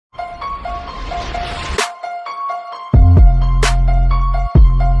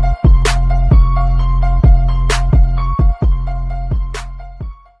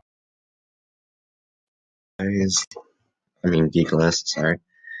guys. I mean, D-class, sorry.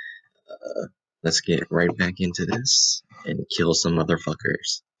 Let's get right back into this and kill some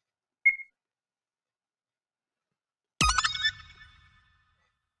motherfuckers.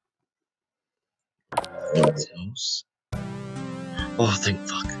 House. Oh, thank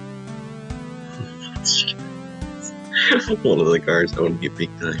fuck. One of the guards owed me a big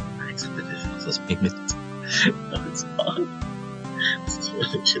time. I accepted his house's payment. No, it's fine.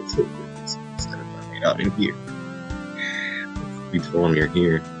 Instead of finding out in here. We told him you're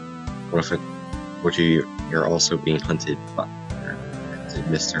here. What if you're also being hunted by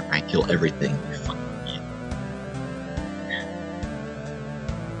Mister, I kill everything, you fucking idiot.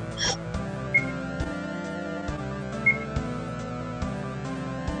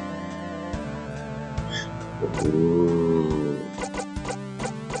 Ooh.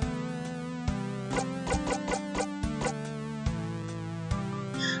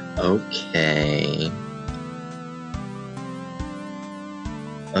 Okay.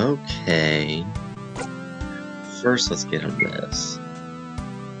 Okay. First, let's get him this.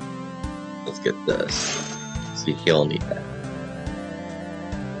 Let's get this. See, he'll need that.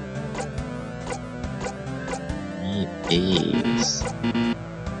 Need these.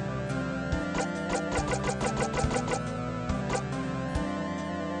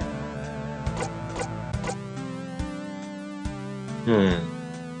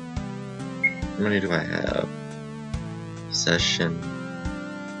 How many do I have? Session.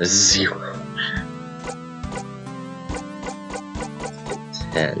 This is 0.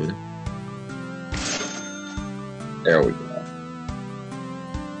 10. There we go.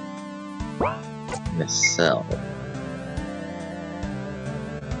 Sell.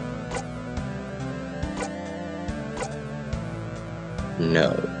 No.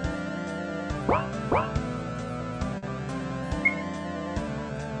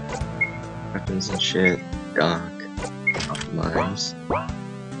 Weapons and shit. Dock. Optimize.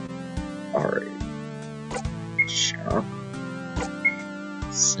 Alright. Shop.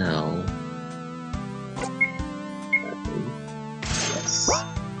 Sell. Yes.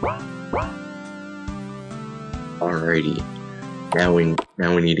 Alrighty. Now we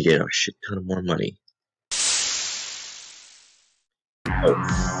need to get a shit ton of more money. Oh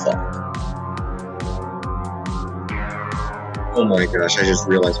fuck. Oh my gosh, I just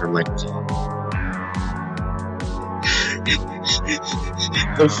realized our mic was on.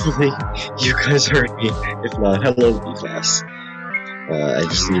 Hopefully you guys heard me. If not, hello D-class. I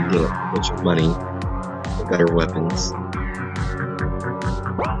just need to get a bunch of money for better weapons.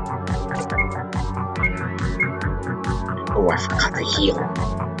 Oh, I forgot to heal.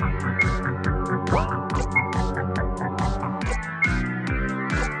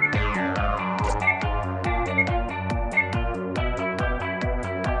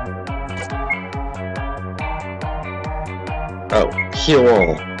 Oh, heal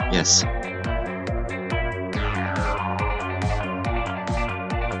all. Yes.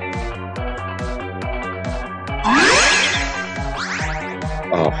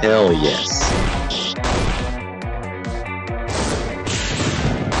 Oh, hell yes.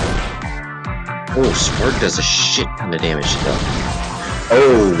 Oh, Spark does a shit ton of damage though.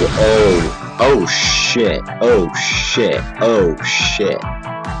 Oh shit. Oh shit. Oh shit.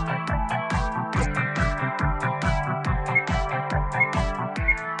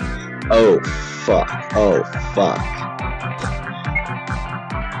 Oh fuck. Oh fuck.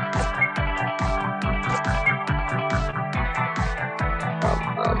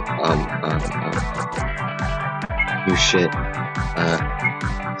 You shit.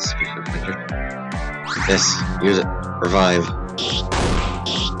 Yes, use it. Revive.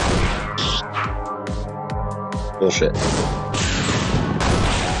 Bullshit.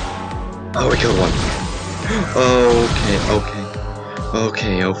 Oh, we killed one.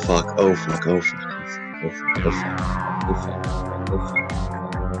 Okay, oh fuck, oh fuck, oh fuck, oh fuck, oh fuck, oh fuck, oh fuck, oh fuck.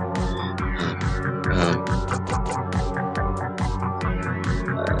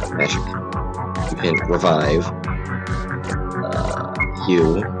 Magic. You can revive. You.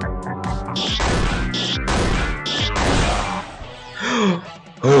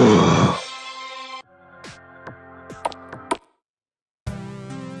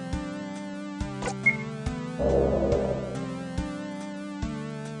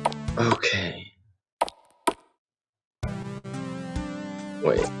 Okay.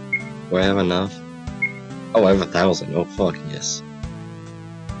 Wait. Do I have enough? Oh, I have 1,000. Oh, fuck, yes.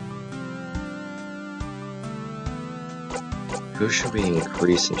 Who should we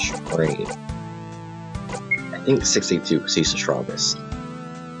increase in strength? I think 62 because he's the strongest.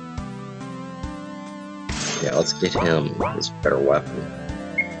 Yeah, let's get him his better weapon.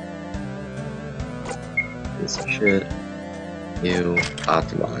 piece of shit. You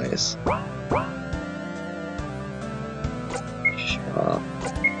optimize. Shop.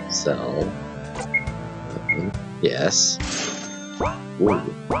 Sell. Yes. Ooh.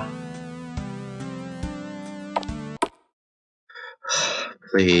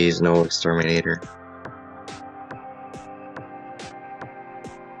 Please, no exterminator.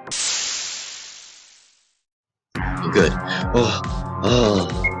 Good. Oh. Oh.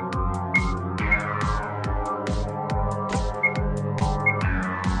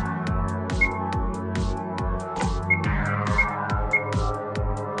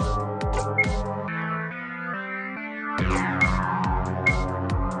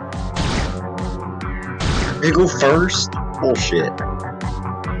 They go first? Bullshit.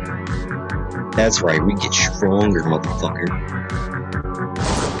 That's right, we get stronger, motherfucker.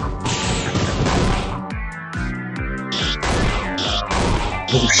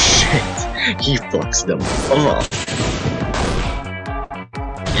 Oh shit, he fucks them up.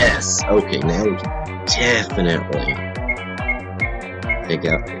 Yes, okay, now we can definitely take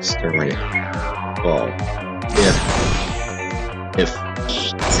out exterminate. Well, if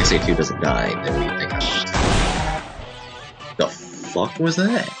 682 doesn't die, then we take out. The fuck was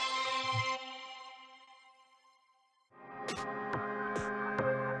that?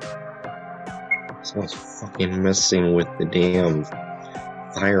 Someone's fucking messing with the damn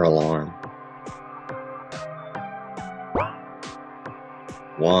fire alarm.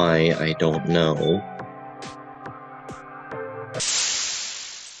 Why, I don't know.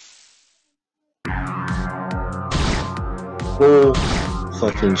 Oh,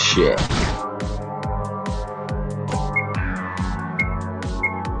 fucking shit.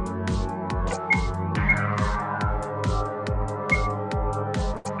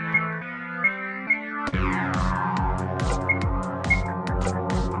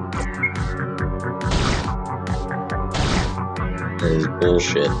 That is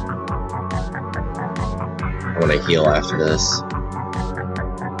bullshit. I want to heal after this.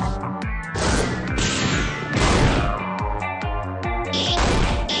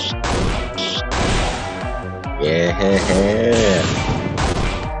 Yeah.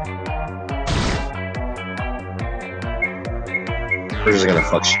 We're just gonna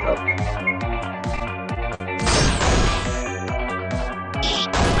fuck shit up.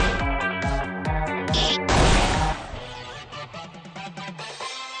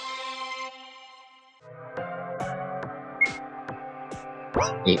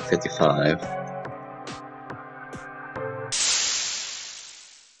 $8.55.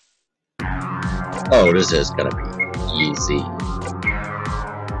 Oh, this is gonna be easy.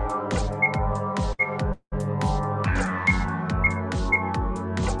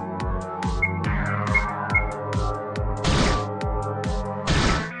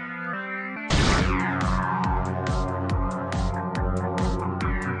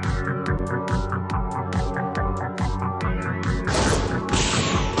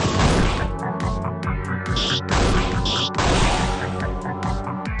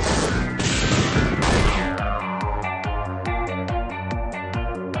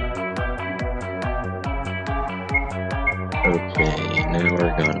 Okay, now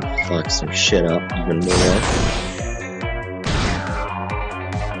we're gonna fuck some shit up even more.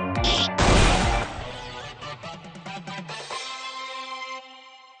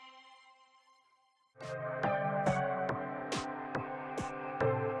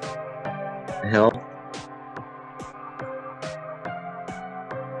 The hell?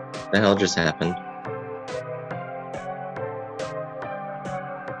 The hell just happened?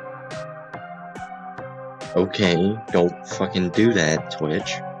 Okay, don't fucking do that,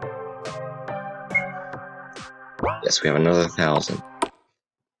 Twitch. Yes, we have another 1,000.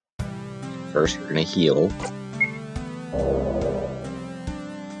 First, we're gonna heal.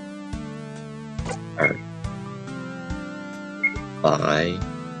 Alright. Buy.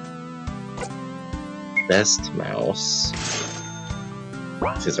 Best mouse.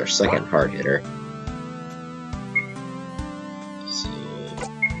 This is our second hard hitter. Let's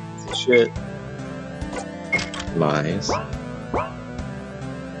see. Shit. Mize.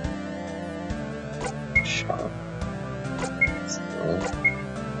 Shop. Sell.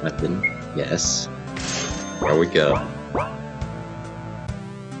 Weapon. Yes. There we go.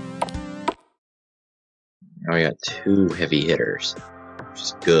 Now we got 2 heavy hitters, which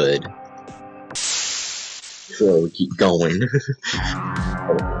is good. So we keep going.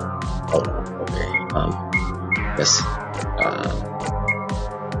 oh, okay. Yes.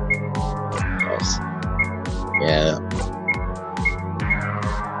 Yes. Yeah.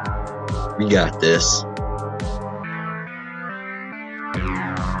 We got this.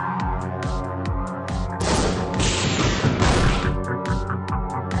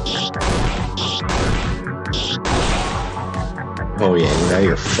 Oh yeah, now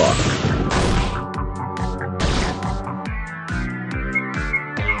you're fucked.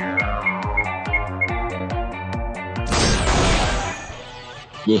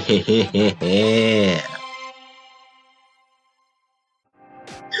 Yeah.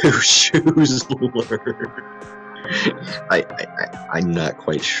 Two shoes alert. I'm not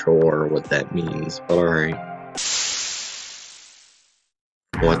quite sure what that means, but alright.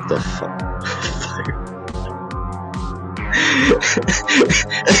 What the fuck?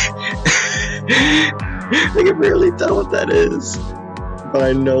 I can barely tell what that is, but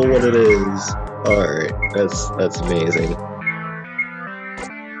I know what it is. Alright, that's amazing.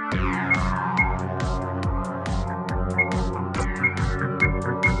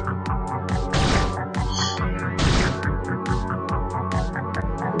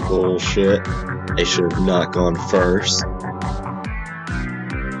 Bullshit. They should have not gone first.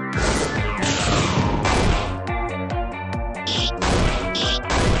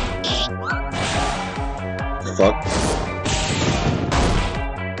 Fuck.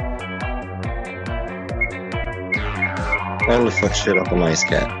 Why the fuck shit up a nice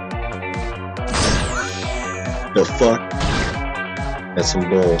cat? The fuck? That's some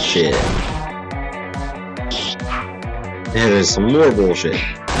bullshit. And there's some more bullshit.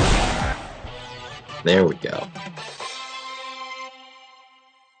 There we go.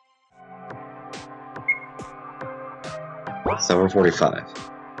 $7:45.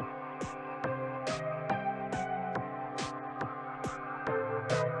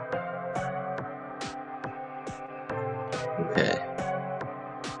 Okay.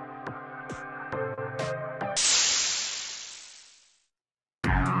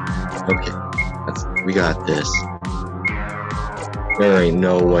 Okay. We got this. There ain't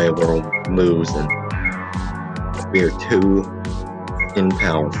no way we're losing. We are too fucking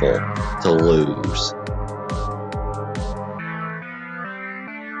powerful to lose.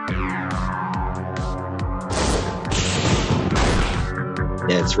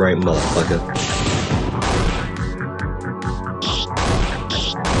 That's right, motherfucker.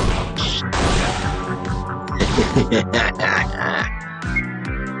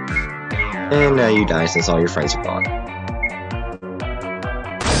 And now you die since all your friends are gone.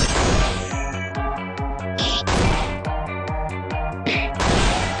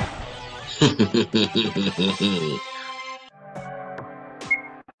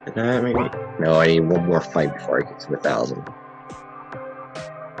 No, I need one more fight before I get to 1,000.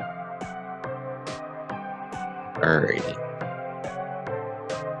 Alrighty.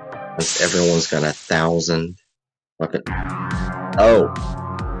 Once everyone's got 1,000. Fucking. Oh!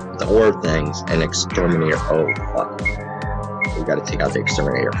 The ore things and exterminator. Oh, fuck. We gotta take out the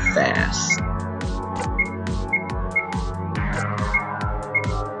exterminator fast.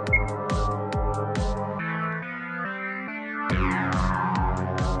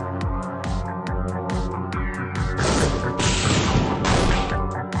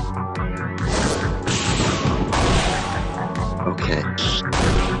 Okay.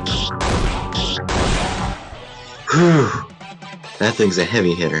 Whew. That thing's a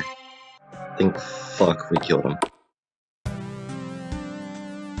heavy hitter. I think, fuck, we killed him.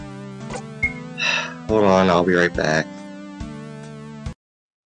 Hold on, I'll be right back.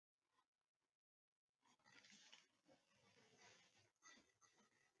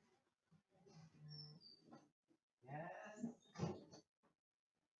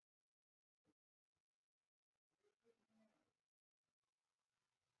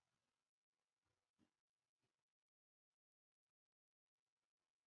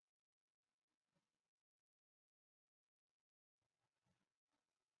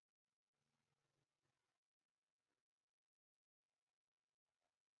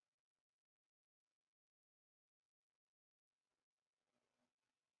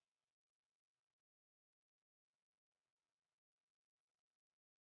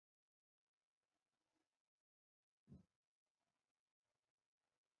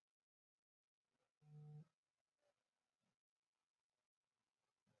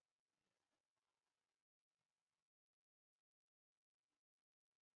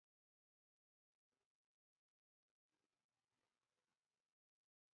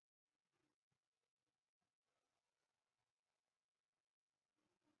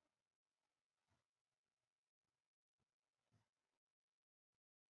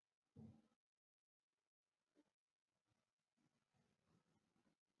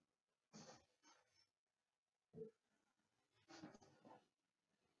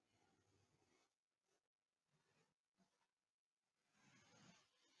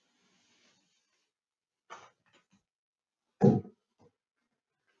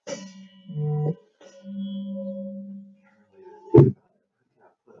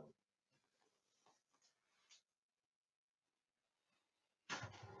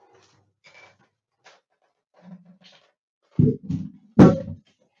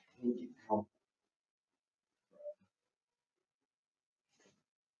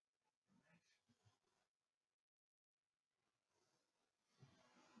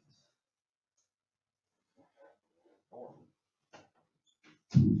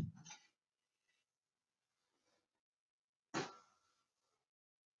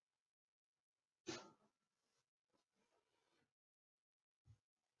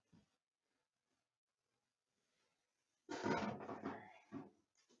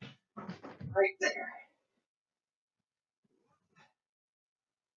 Right there.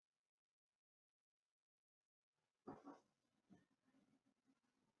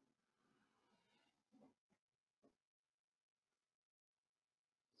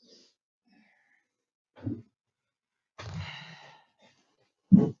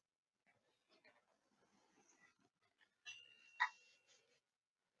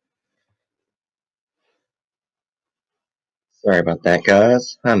 Sorry about that,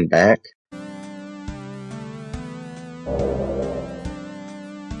 guys. I'm back.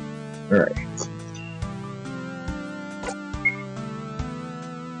 Alright.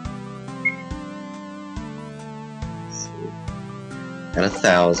 At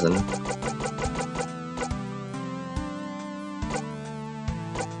 1,000.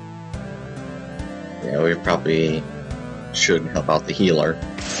 Yeah, we probably should help out the healer.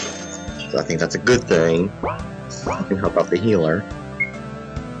 So I think that's a good thing. I can help out the healer.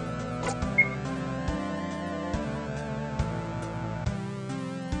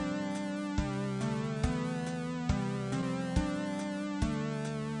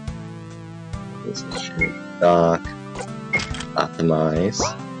 This is Doc. Optimize.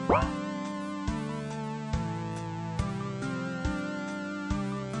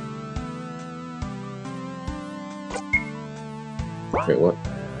 Wait, what?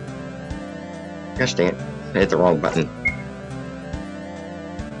 Gosh dang it. I hit the wrong button.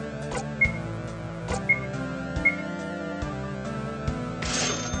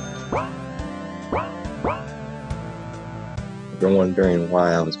 If you're wondering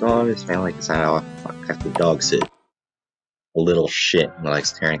why I was gone, it's kind of like I have to dog sit. A little shit who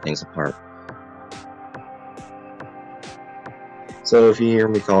likes tearing things apart. So if you hear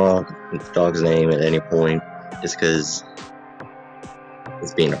me call the dog's name at any point, it's because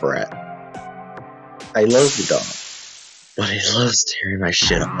it's being a brat. I love the dog, but it loves tearing my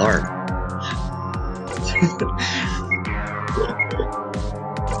shit apart.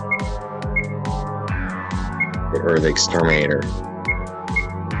 Or the exterminator.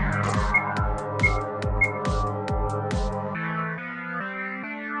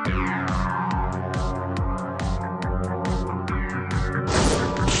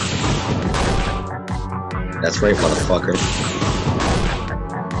 That's right, motherfucker.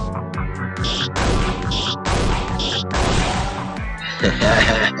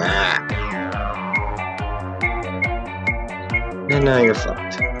 And now you're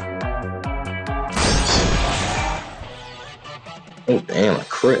fucked. Oh damn, a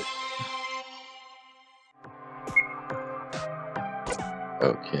crit.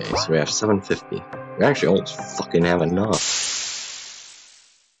 Okay, so we have 750. We actually almost fucking have enough.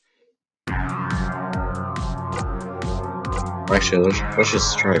 Actually, let's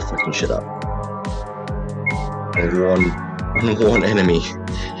just try fucking shit up. And one enemy,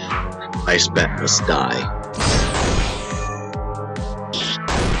 Ice Bat must die.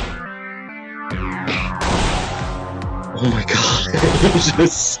 Oh my god, it was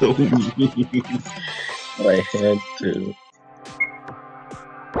just so mean. But I had to.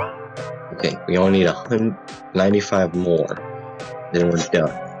 Okay, we only need 195 more. Then we're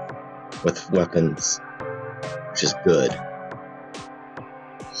done with weapons, which is good.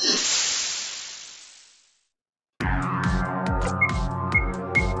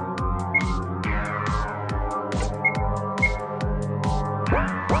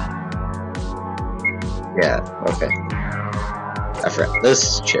 Yeah, okay. I forgot. This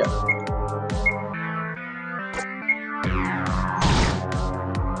is chill.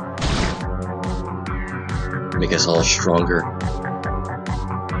 Make us all stronger.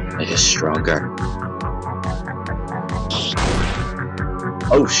 Make us stronger.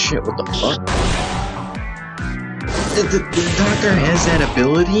 Oh shit, what the fuck? The doctor has that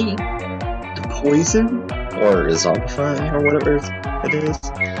ability to poison? Or zombify, or whatever it is?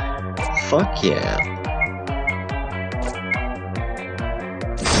 Fuck yeah.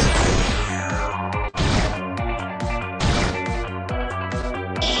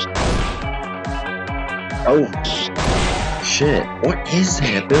 Oh shit! What is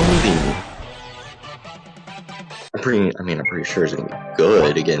that ability? I'm pretty sure it's gonna be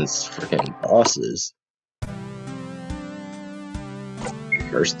good against freaking bosses.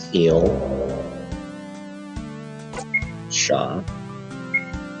 First heal, shot,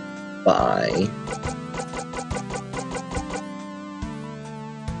 buy,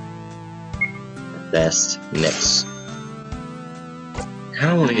 best next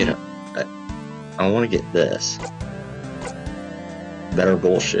I want to get I want to get this. Better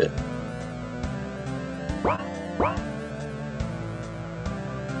bullshit.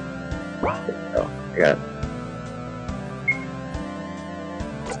 Oh, I got it.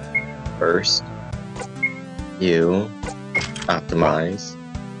 First, you optimize,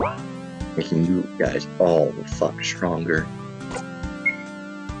 making you guys all the fuck stronger.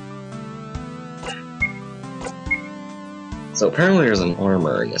 So apparently there's an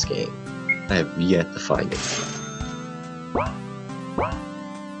armor in this game. I have yet to find it.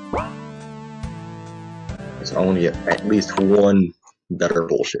 So I want to get at least one better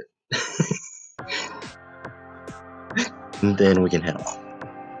bullshit. And then we can head off.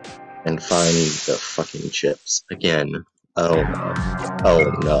 And find the fucking chips again. Oh no. Oh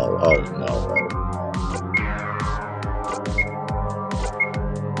no. Oh no.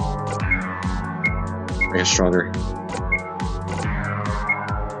 I get stronger.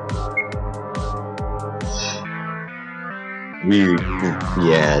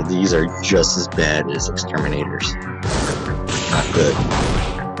 Yeah, these are just as bad as exterminators. Not good.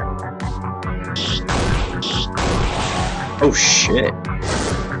 Oh shit.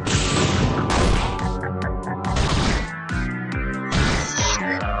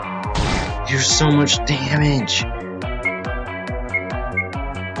 You do so much damage.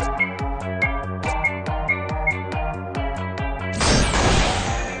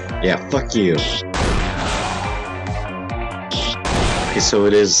 Yeah, fuck you. Okay, so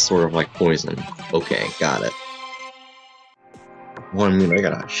it is sort of like poison. Okay, got it. Well, I mean, I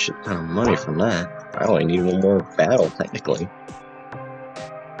got a shit ton of money from that. I only need one more battle, technically.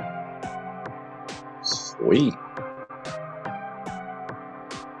 Sweet.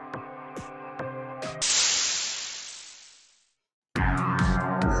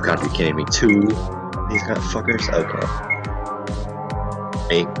 You've got to be kidding me. 2 these got fuckers? Okay.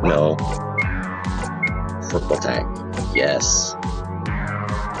 8, no. Triple attack, yes.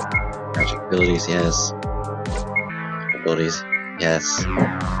 Magic abilities, yes. Abilities, yes.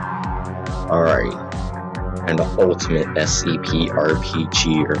 Alright. And the ultimate SCP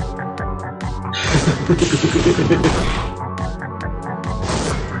RPG.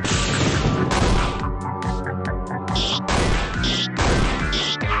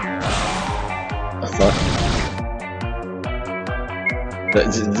 The fuck?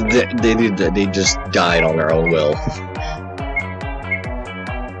 They just died on their own will.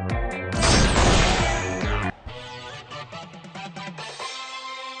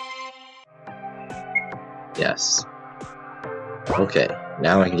 Yes. Okay,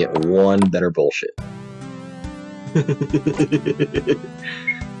 now I can get one better bullshit.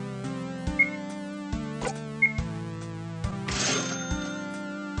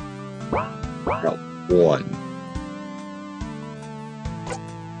 No, 1.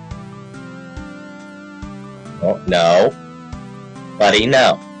 Oh, no. Buddy,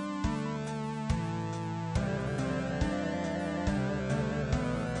 no.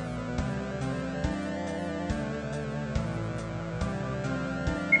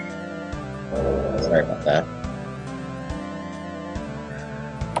 Sorry about that.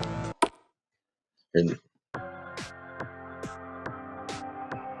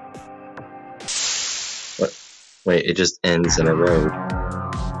 What? Wait, it just ends in a road.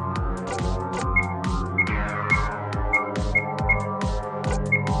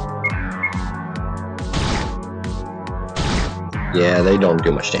 Yeah, they don't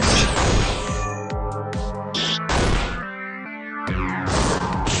do much damage.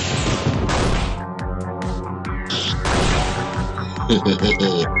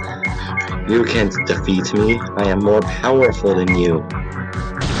 You can't defeat me. I am more powerful than you.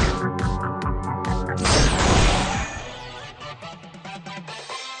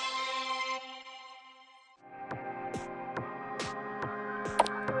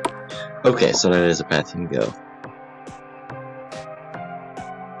 Okay, so that is a path you can go.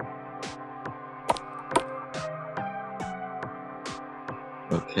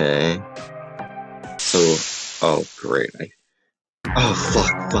 Okay. So, oh great. Oh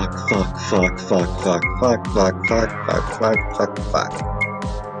fuck, fuck, fuck, fuck, fuck, fuck, fuck, fuck, fuck, fuck, fuck, fuck, fuck.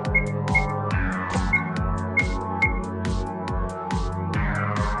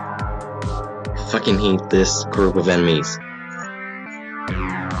 I fucking hate this group of enemies.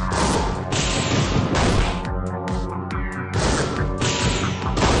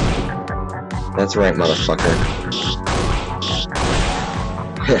 That's right, motherfucker.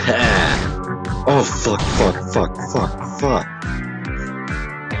 Oh fuck, fuck, fuck, fuck, fuck.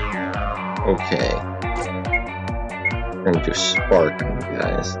 Okay. I'm gonna do spark on you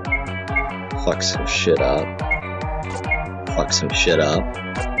guys. Fuck some shit up. Fuck fuck some shit up.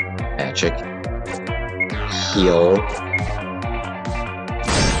 Magic. Heal.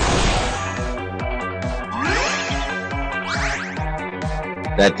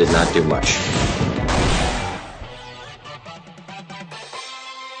 That did not do much.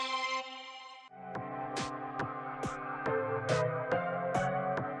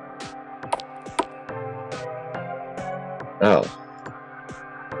 Oh.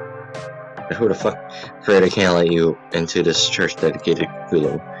 Who the fuck? Afraid I can't let you into this church dedicated to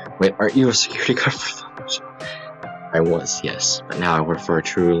Cthulhu. Wait, aren't you a security guard for the I was, yes. But now I work for a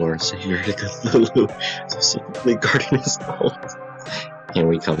true Lord and Savior to Cthulhu, specifically guarding his cult. Can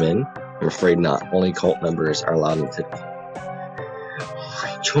we come in? I'm afraid not. Only cult members are allowed into the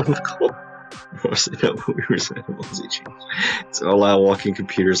join the cult. We were saying to allow walking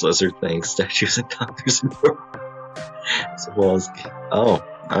computers, lizard things, statues, and doctors and as well as oh,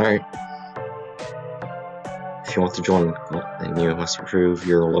 alright. If you want to join the cult, then you must prove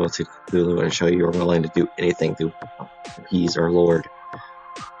your loyalty to Cthulhu and show you are willing to do anything to appease our Lord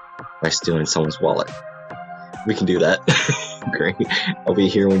by stealing someone's wallet. We can do that. Great. I'll be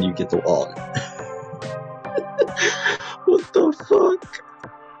here when you get the wallet. What the fuck?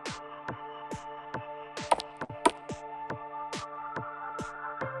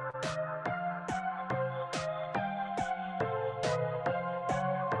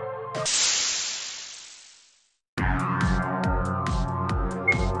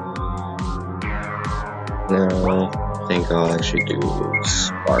 No, I think I'll actually do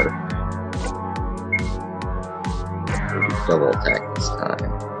Spark. Double attack this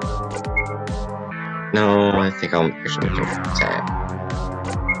time. No, I think I'll actually make double attack.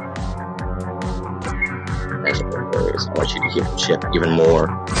 That's what worries. I want you to keep the chip even more.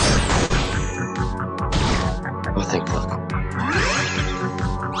 Oh, thank fuck.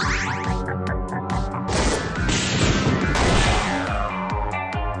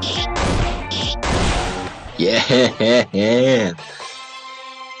 Yeah.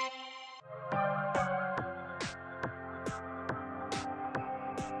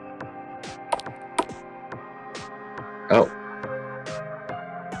 Oh.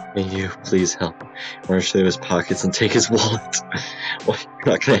 May you please help. I want to show his pockets and take his wallet. Well, you're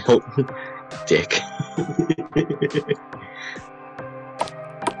not gonna help me, dick.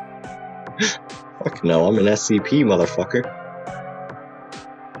 Fuck no, I'm an SCP, motherfucker.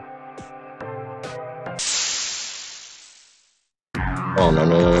 Oh no.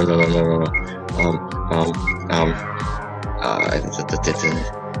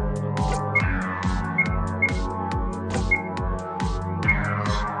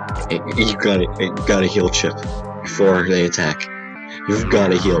 You gotta heal Chip before they attack. You've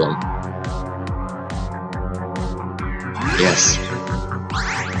gotta heal them. Yes.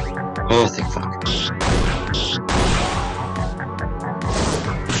 Oh, thank fuck.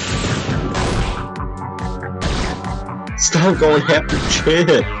 Stop going after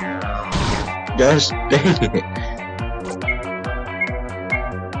Chip! Gosh dang it.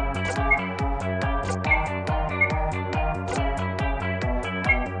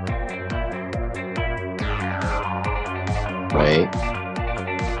 Wait.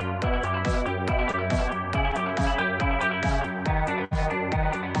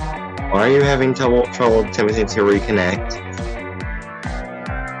 Why are you having trouble attempting to reconnect?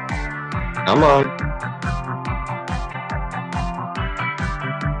 Come on.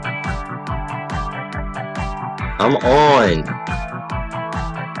 Come on!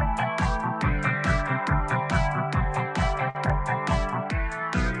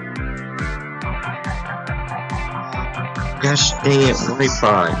 Gosh dang it, really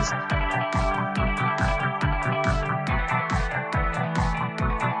fine.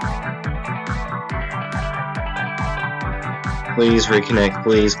 Please reconnect,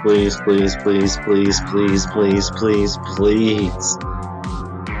 please.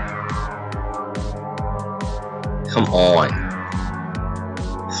 Come on.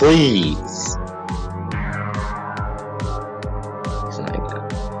 Please.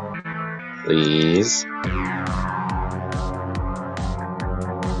 Please.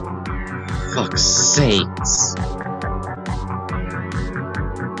 Fuck's sakes.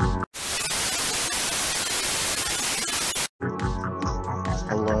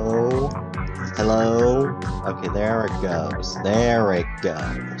 Hello? Okay, there it goes.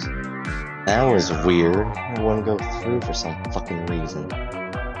 That was weird. I wouldn't go through for some fucking reason.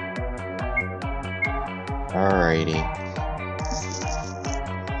 Alrighty.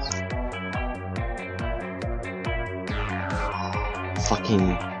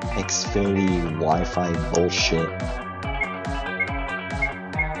 Fucking Xfinity Wi-Fi bullshit.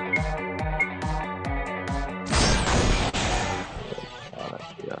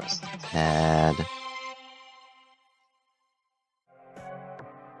 just a tad.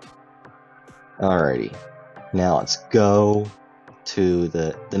 Alrighty, now let's go to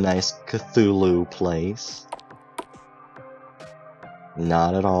the nice Cthulhu place.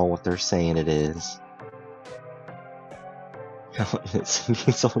 Not at all what they're saying it is.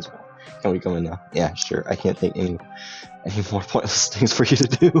 Can we go in now? Yeah, sure. I can't think any more pointless things for you to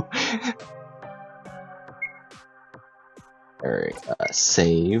do. Alright,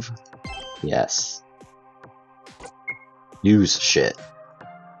 save. Yes. Use shit.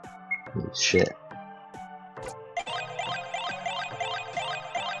 Use shit.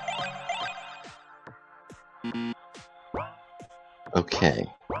 Okay.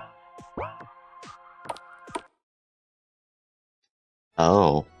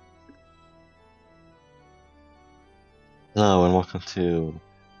 Oh. Hello and welcome to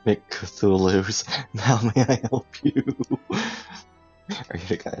McCthulhu's. How may I help you? Are you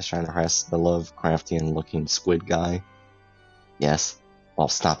the guys trying to harass the Lovecraftian looking squid guy? Yes? Well,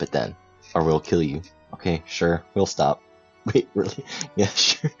 stop it then, or we'll kill you. Okay, sure, we'll stop. Wait, really? Yeah,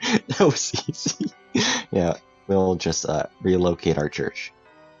 sure. That was easy. Yeah, we'll just relocate our church.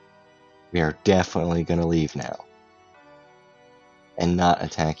 We are definitely gonna leave now. And not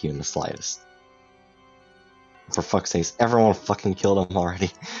attack you in the slightest. For fuck's sakes, everyone fucking killed him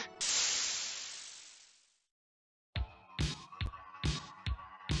already.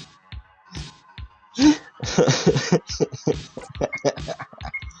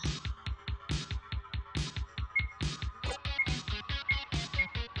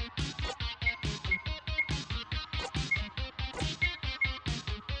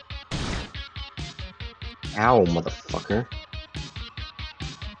 Ow, motherfucker.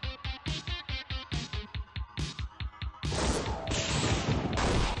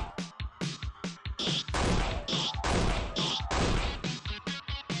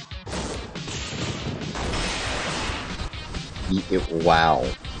 Wow.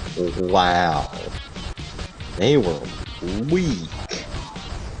 Wow. They were weak.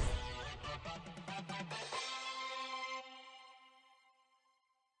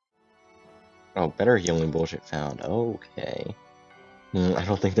 Oh, better healing bullshit found. Okay. I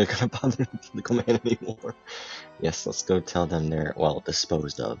don't think they're gonna bother to come in anymore. Yes, let's go tell them they're, well,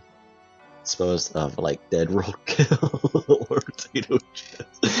 disposed of. Disposed of, like, dead roadkill or potato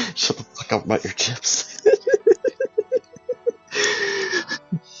chips. Shut the fuck up about your chips.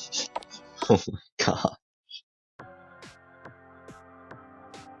 Oh my god.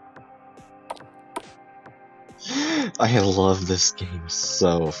 I love this game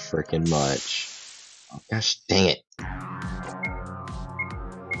so freaking much. Oh, gosh dang it.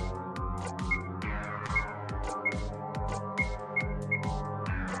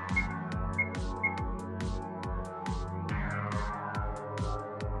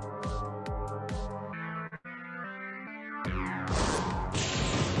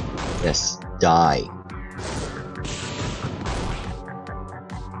 Yes, die.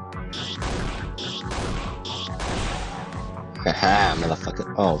 Haha,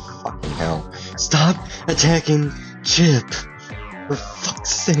 motherfucker. Oh, fucking hell. Stop attacking Chip! For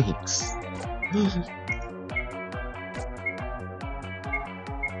fuck's sakes!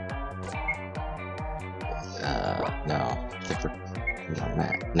 No. I think we're on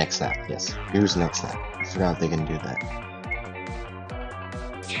that. Next snap, yes. Here's next snap. I forgot they can do that.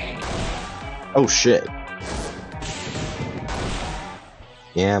 Oh shit.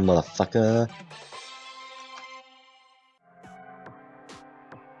 Yeah, motherfucker.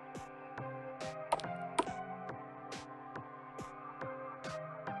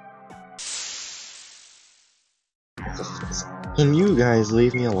 Can you guys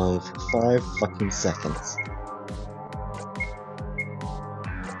leave me alone for 5 fucking seconds?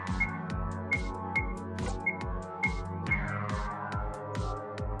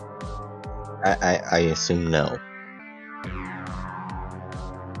 I assume no.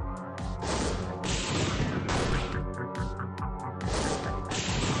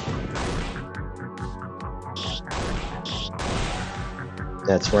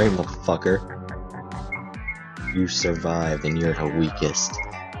 That's right, motherfucker. You survived and you're the weakest.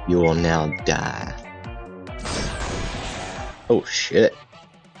 You will now die. Oh shit.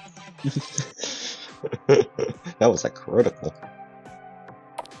 That was a critical.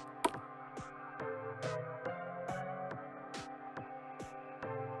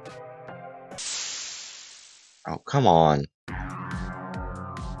 Oh, come on.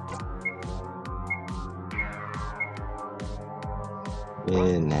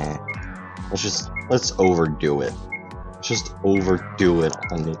 Yeah, nah. Let's overdo it. Just overdo it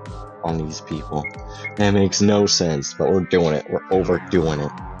on these people. That makes no sense, but we're doing it. We're overdoing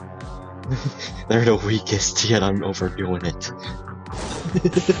it. They're the weakest, yet I'm overdoing it.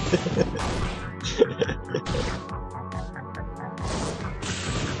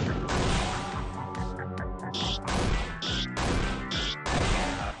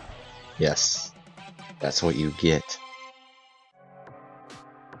 Yes, that's what you get.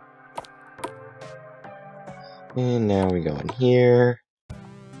 And now we go in here.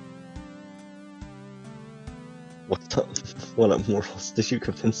 What up, mortals? Did you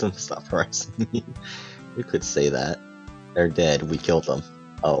convince them to stop harassing me? You could say that. They're dead. We killed them.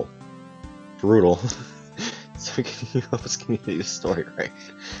 Oh. Brutal. So we can help us continue the story, right?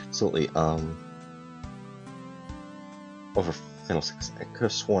 Absolutely. Over fiddlesticks. I could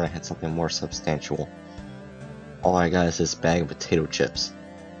have sworn I had something more substantial. All I got is this bag of potato chips.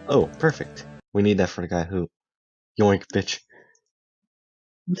 Oh, perfect. We need that for the guy who... Yoink, bitch.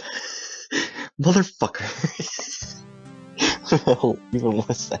 Motherfucker. What the hell even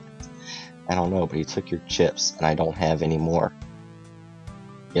was that? I don't know, but he took your chips, and I don't have any more.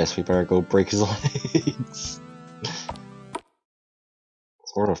 Yes, we better go break his legs.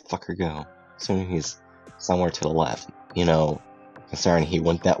 So where the fucker go? Assuming he's somewhere to the left. You know, considering he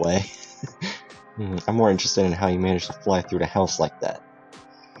went that way. I'm more interested in how he managed to fly through the house like that.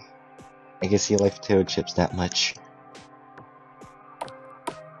 I guess he liked potato chips that much.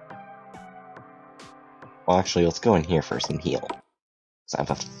 Well, actually, let's go in here first and heal. Because I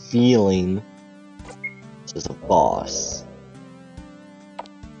have a feeling this is a boss.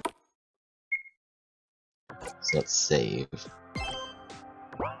 So let's save.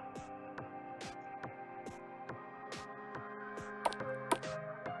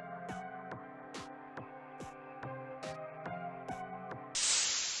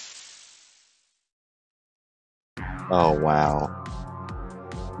 Oh wow.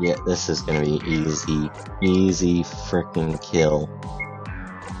 Yeah, this is gonna be easy. Easy frickin' kill.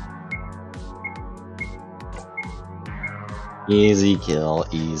 Easy kill,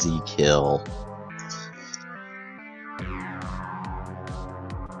 easy kill.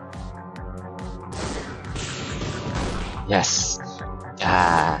 Yes!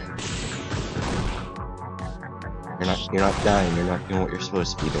 Ah! You're not dying, you're not doing what you're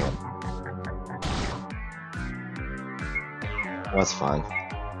supposed to be doing. Well, that's fine.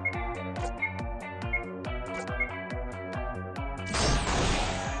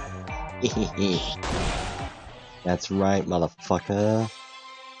 That's right, motherfucker.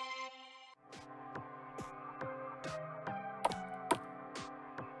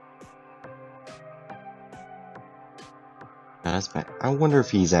 No, that's bad. I wonder if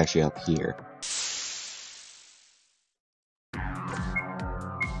he's actually up here.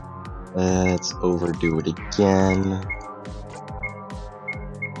 Let's overdo it again.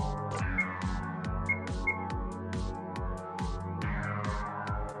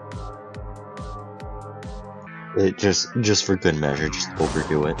 It just for good measure, just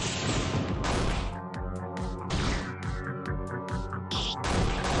overdo it.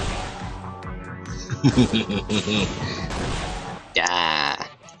 Ah.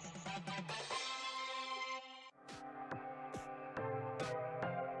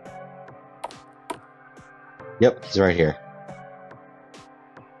 Yep, he's right here.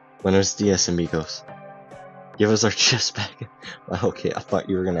 Buenos dias, amigos. Give us our chips back. Okay, I thought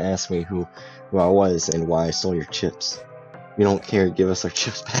you were gonna ask me who I was and why I stole your chips. You don't care, give us our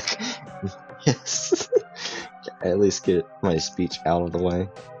chips back. Yes. At least get my speech out of the way.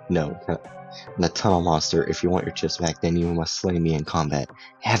 No, I'm the tunnel monster. If you want your chips back, then you must slay me in combat.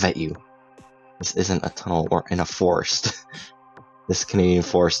 Have at you. This isn't a tunnel or in a forest. This Canadian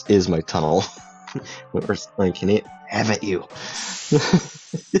forest is my tunnel. Or Canadian. Have at you.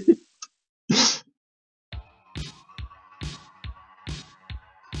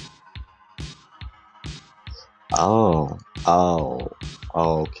 Oh,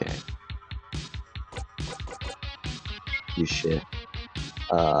 okay. You shit.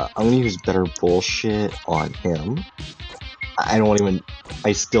 I'm gonna use better bullshit on him.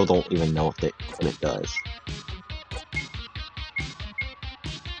 I still don't even know what it does.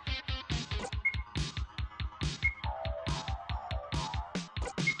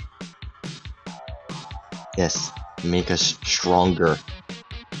 Yes, make us stronger.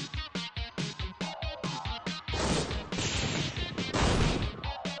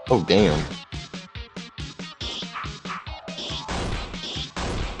 Oh, damn.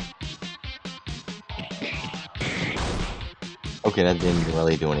 Okay, that didn't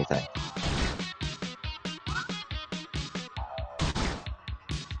really do anything.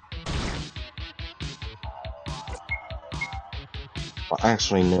 Well,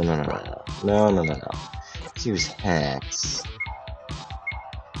 actually, no. Let's use hacks.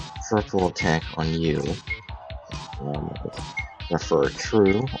 triple attack on you. Refer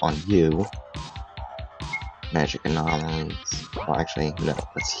true on you. Magic anomalies. Well, actually, no.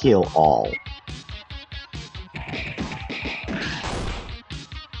 Let's heal all.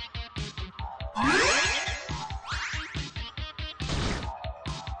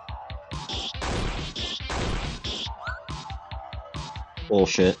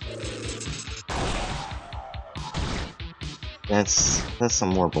 Bullshit. That's some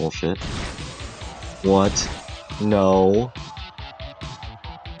more bullshit. What? No.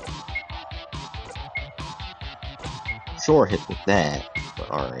 Sure, hit with that,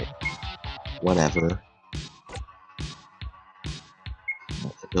 but alright. Whatever.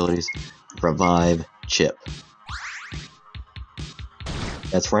 Abilities. Revive Chip.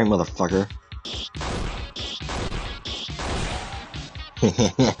 That's right, motherfucker.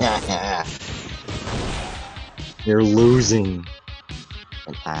 You're losing.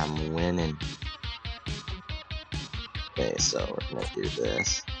 And I'm winning. Okay, so we're gonna do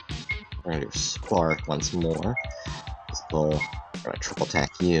this. We're gonna do Spark once more. We're gonna triple attack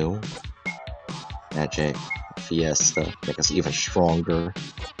you. Magic Fiesta, make us even stronger.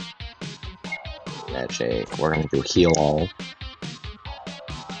 Magic, we're gonna do heal all.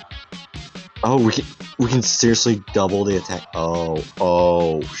 Oh, we can seriously double the attack.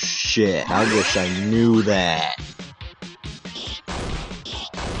 Oh shit! I wish I knew that.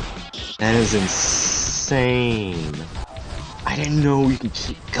 That is insane. I didn't know you could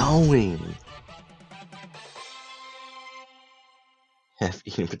keep going. Half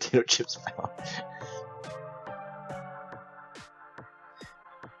eaten potato chips found.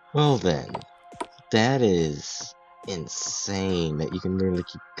 Well then, that is insane that you can literally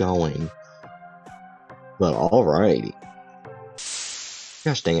keep going. But alrighty.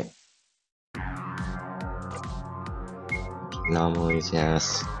 Gosh dang it. Anomalies,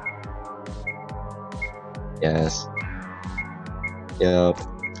 yes. Yes. Yep.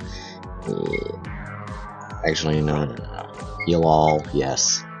 Yeah. Actually, no. Heal all,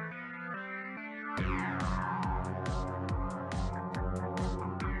 yes.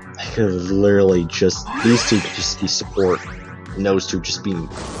 I could literally just, these two could just be support, and those two just be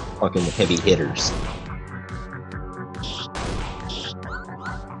fucking heavy hitters.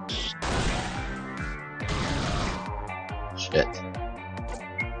 Shit.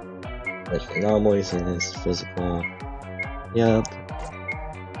 Anomalies is physical. Yep.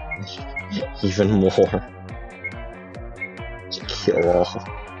 Even more. Kill all.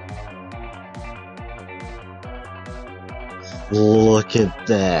 Look at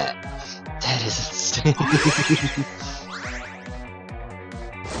that. That is insane.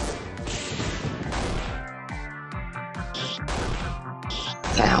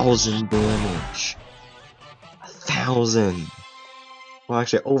 1,000 damage. 1,000. Well,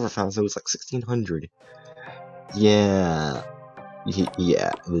 actually, over 1,000, so it was like 1,600. Yeah.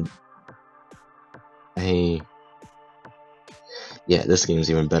 Yeah. Yeah, this game's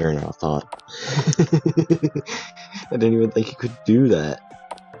even better than I thought. I didn't even think you could do that.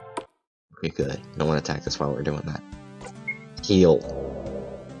 Okay, good. Don't want to attack this while we're doing that. Heal.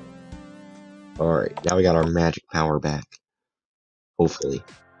 Alright, now we got our magic power back. Hopefully.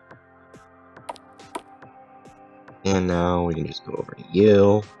 And now we can just go over to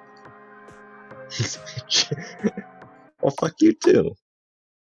you. Well, fuck you too.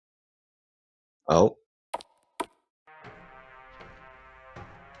 Oh.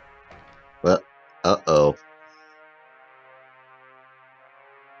 Well, uh-oh.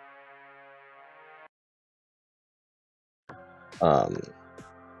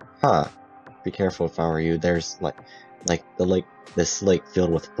 Huh. Be careful if I were you. There's this lake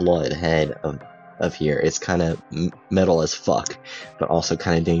filled with blood ahead of here. It's kind of metal as fuck, but also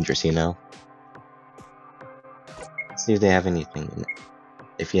kind of dangerous, you know? Let's see if they have anything,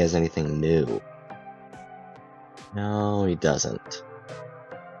 if he has anything new. No, he doesn't.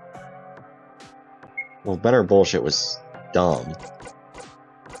 Well, better bullshit was dumb.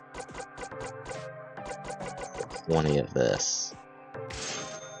 20 of this.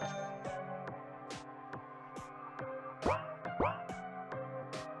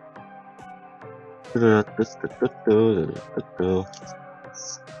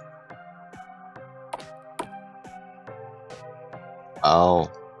 Oh.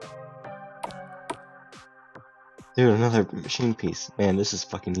 Dude, another machine piece. Man, this is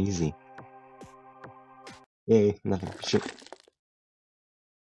fucking easy. Yay, another machine.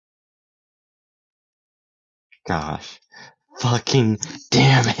 Gosh. Fucking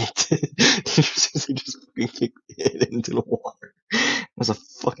damn it. They just fucking kicked it into the water. was a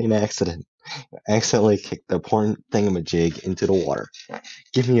fucking accident. I accidentally kicked the important thingamajig into the water.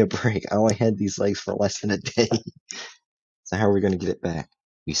 Give me a break. I only had these legs for less than a day. So how are we gonna get it back?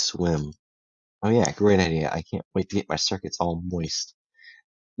 We swim. Oh yeah, great idea. I can't wait to get my circuits all moist.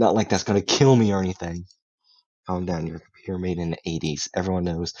 Not like that's gonna kill me or anything. Calm down, your computer made in the 80s. Everyone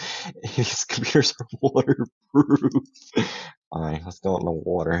knows 80s computers are waterproof. Alright, let's go in the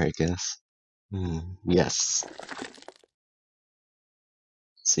water, I guess. Yes.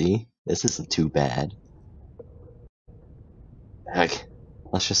 See? This isn't too bad. Heck,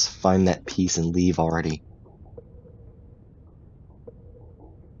 let's just find that piece and leave already.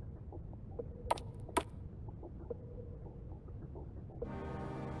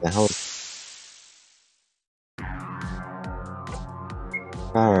 The hell?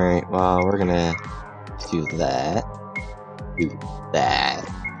 Alright, well, we're gonna do that. Do that.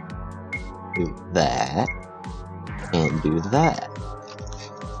 Do that. And do that.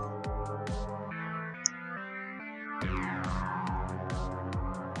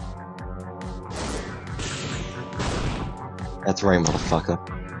 That's right, motherfucker.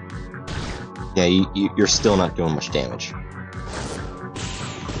 Yeah, you're still not doing much damage.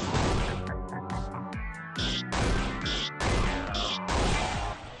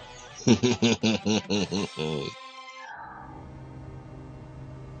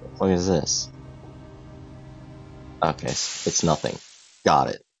 What is this? Okay, it's nothing. Got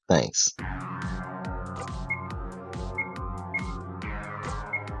it. Thanks.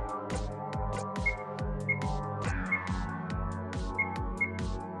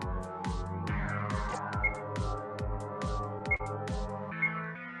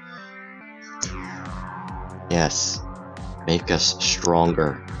 Yes. Make us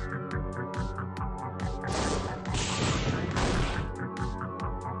stronger.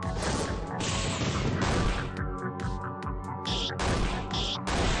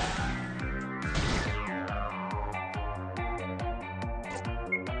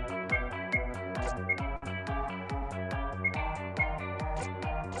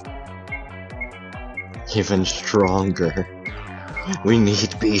 Even stronger. We need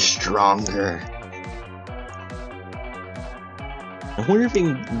to be stronger. I wonder if it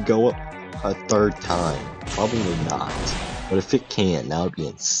can go up a third time. Probably not. But if it can, that would be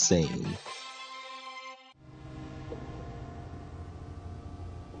insane.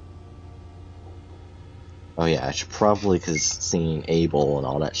 Oh yeah, I should probably, because seeing Abel and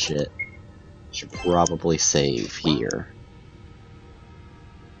all that shit, should probably save here.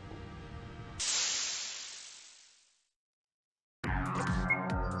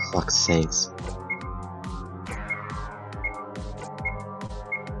 Fuck's sakes.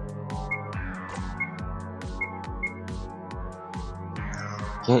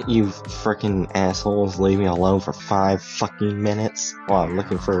 Can't you frickin' assholes leave me alone for 5 fucking minutes while I'm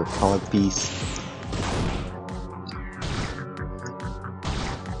looking for a cog piece?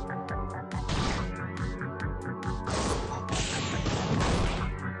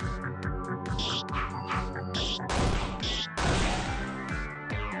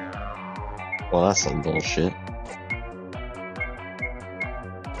 Well, that's some bullshit.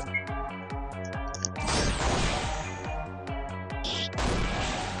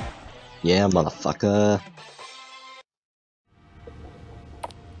 Yeah, motherfucker.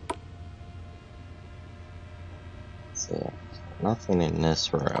 So, nothing in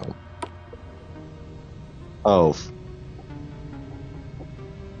this room. Oh.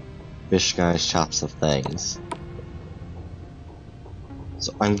 Fish guys, chops of things.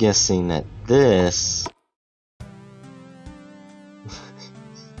 So I'm guessing that this...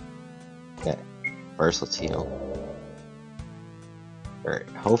 Okay, first let's heal. Alright,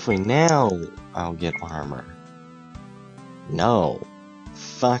 hopefully now I'll get armor. No.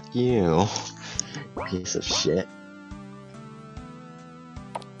 Fuck you. Piece of shit.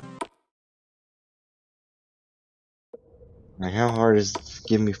 Like, how hard is it to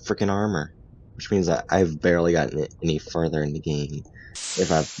give me freaking armor? Which means that I've barely gotten any further in the game.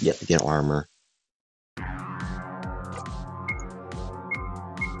 If I've yet to get armor.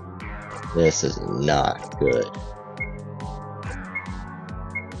 This is not good.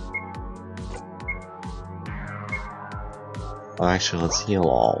 Oh, actually, let's heal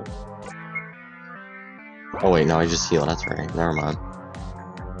all. Oh wait, no, I just healed. That's right. Never mind.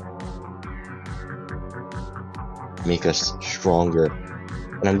 Make us stronger.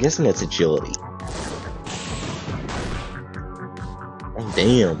 And I'm guessing that's agility. Oh,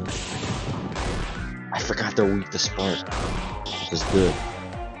 damn. I forgot they're weak to spark. Which is good.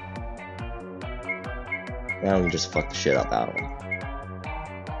 Now we can just fuck the shit up out of them.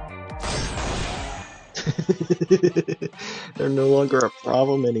 They're no longer a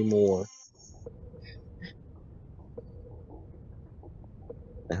problem anymore.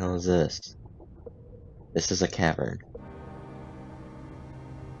 What the hell is this? This is a cavern.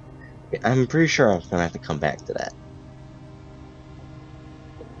 I'm pretty sure I'm gonna have to come back to that.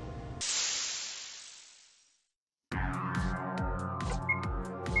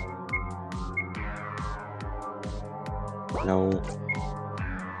 No.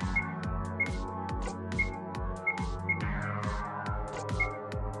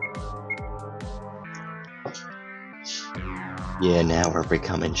 Yeah, now we're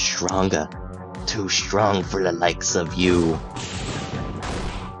becoming stronger. Too strong for the likes of you.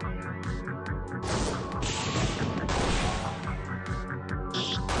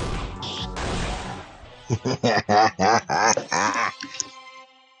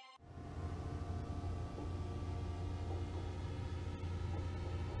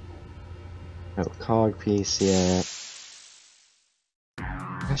 No cog piece yet.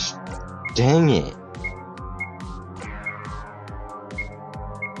 Gosh, dang it.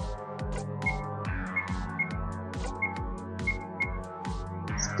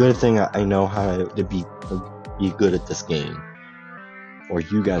 It's a good thing I know how to be good at this game. Or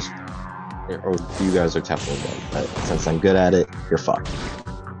you guys are definitely good, but since I'm good at it, you're fucked.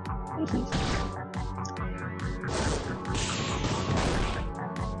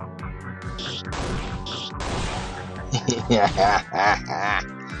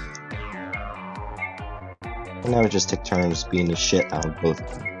 And I would just take turns beating the shit out of both of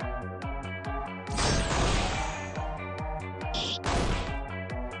them.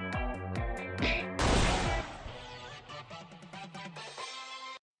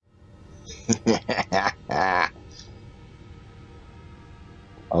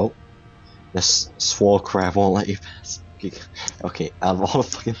 Oh, this swole crab won't let you pass. Okay, out of all the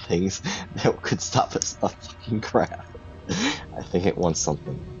fucking things that could stop us, a fucking crab. I think it wants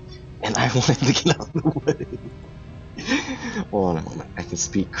something. And I wanted to get out of the way. Hold on a moment. I can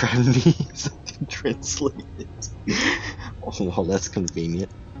speak crabnese. I can translate it. Oh, well, that's convenient.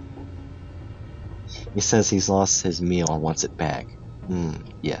 He says he's lost his meal and wants it back.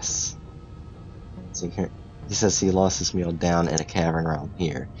 Yes. So he says he lost his meal down in a cavern around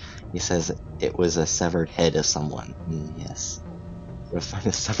here. He says it was a severed head of someone. Yes. We'll find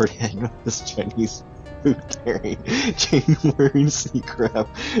a severed head of this Chinese food carrying, chain wearing sea crab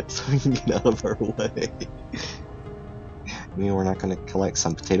so we can get out of our way. I mean, we're not gonna collect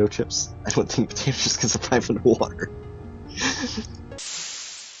some potato chips? I don't think potato chips can survive in the water.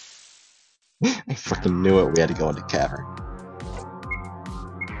 I fucking knew it, we had to go into cavern.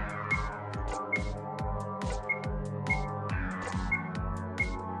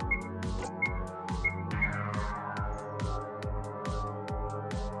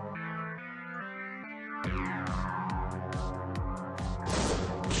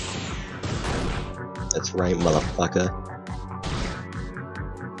 That's right, motherfucker.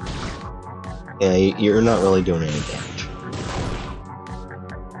 Yeah, you're not really doing any damage.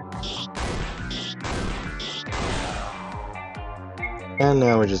 And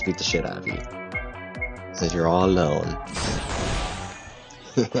now we just beat the shit out of you. Since you're all alone.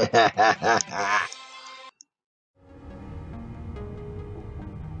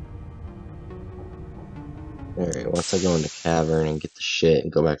 Alright, once I go in the cavern and get the shit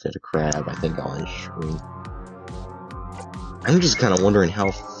and go back to the crab, I think I'll end stream. I'm just kind of wondering how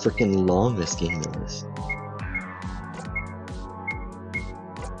freaking long this game is.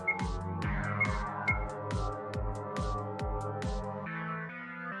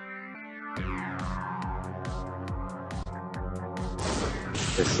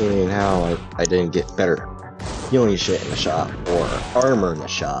 Seeing how I didn't get better healing shit in the shop or armor in the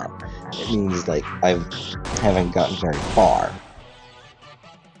shop, it means like I haven't gotten very far.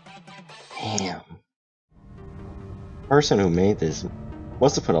 Damn. The person who made this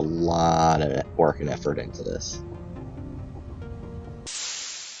must have put a lot of work and effort into this.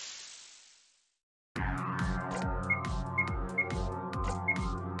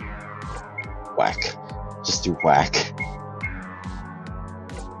 Whack. Just do whack.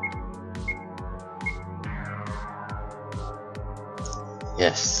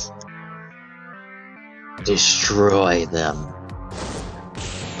 Yes. Destroy them.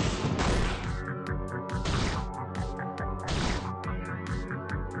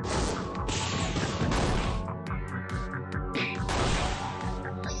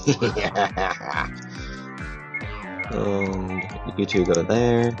 And you two go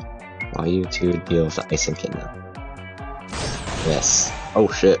there, while you two deal with the icing kidney. Yes. Oh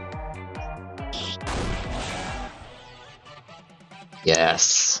shit.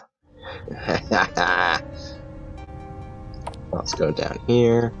 Yes. Let's go down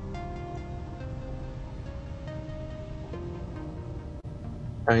here.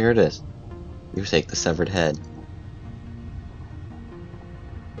 Oh, here it is. You take the severed head.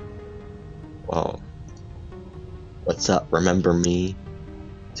 Whoa. What's up? Remember me?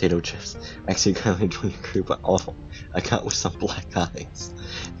 Potato chips. Actually, kind of joined your crew, but all I got was some black eyes.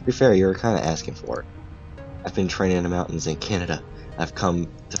 To be fair, you were kind of asking for it. I've been training in the mountains in Canada. I've come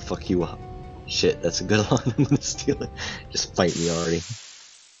to fuck you up. Shit, that's a good line. I'm gonna steal it. Just fight me already.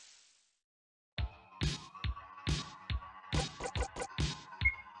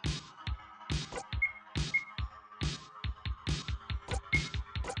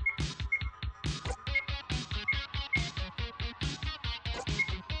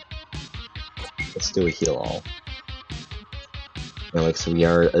 Let's do a heal all. Alex, we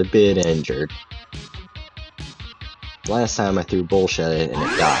are a bit injured. Last time I threw bullshit at it and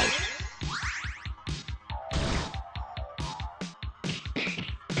it died.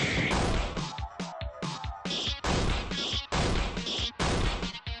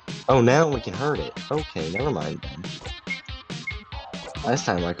 Oh, now we can hurt it. Okay, never mind then. Last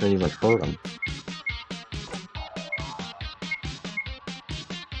time I couldn't even hurt him.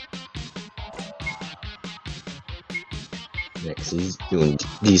 Yeah, 'cause he's doing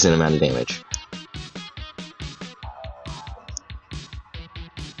a decent amount of damage.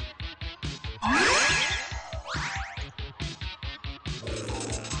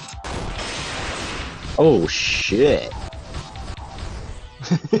 Oh shit!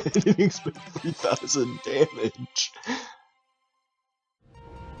 I didn't expect 3,000 damage.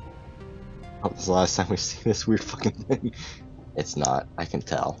 Oh, this is the last time we've seen this weird fucking thing. It's not, I can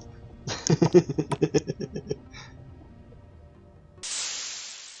tell.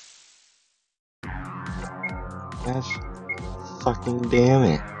 Gosh fucking damn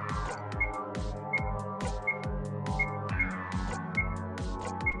it.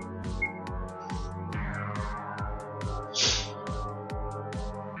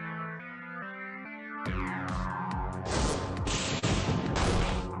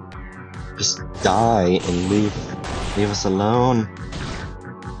 Just die and leave us alone.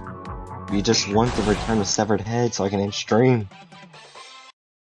 We just want to return the severed head so I can end stream.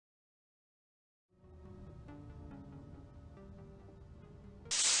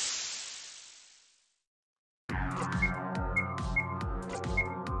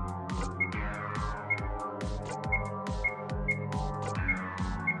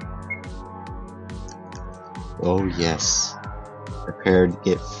 Oh yes. Prepare to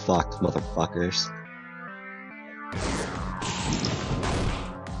get fucked, motherfuckers.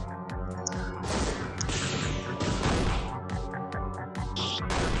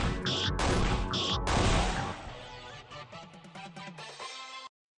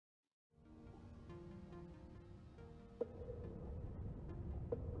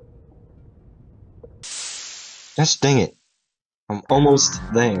 Gosh dang it. I'm almost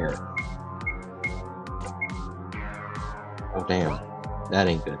there. Oh damn. That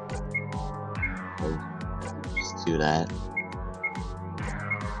ain't good. Oh, just do that.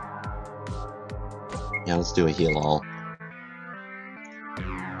 Yeah, let's do a heal all.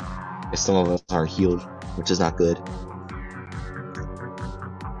 Some of us aren't healed, which is not good.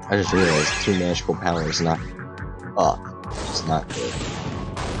 I just realized 2 magical powers not up, which is not good.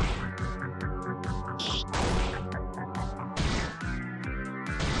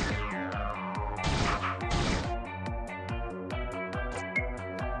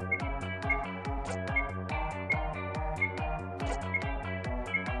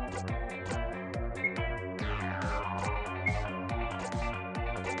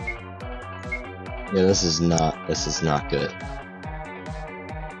 Yeah, this is not good.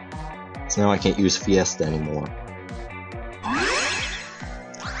 So now I can't use Fiesta anymore.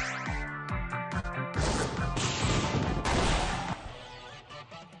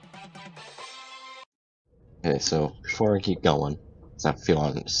 Okay, so before I keep going, because I'm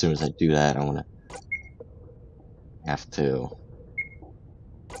feeling as soon as I do that, I'm gonna have to.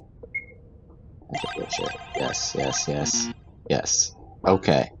 Bullshit. Yes, yes, yes, yes.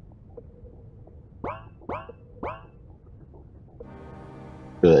 Okay.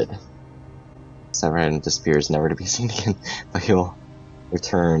 Good. Severed disappears, never to be seen again, but he'll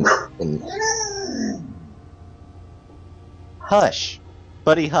return in. Hush!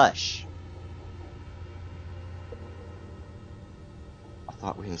 Buddy, hush! I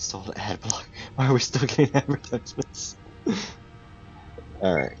thought we installed an ad block. Why are we still getting advertisements?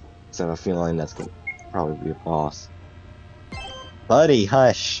 Alright, so I have a feeling that's gonna probably be a boss. Buddy,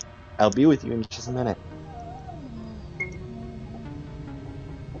 hush! I'll be with you in just a minute.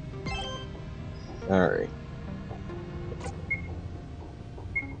 Alright.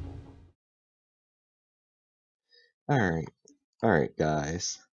 Alright. Alright,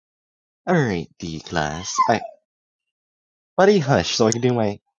 guys. Alright, D class. Buddy, hush so I can do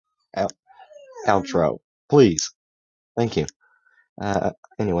my out outro. Please. Thank you.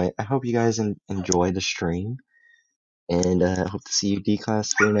 Anyway, I hope you guys enjoy the stream, and I hope to see you D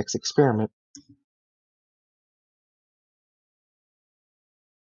class for your next experiment.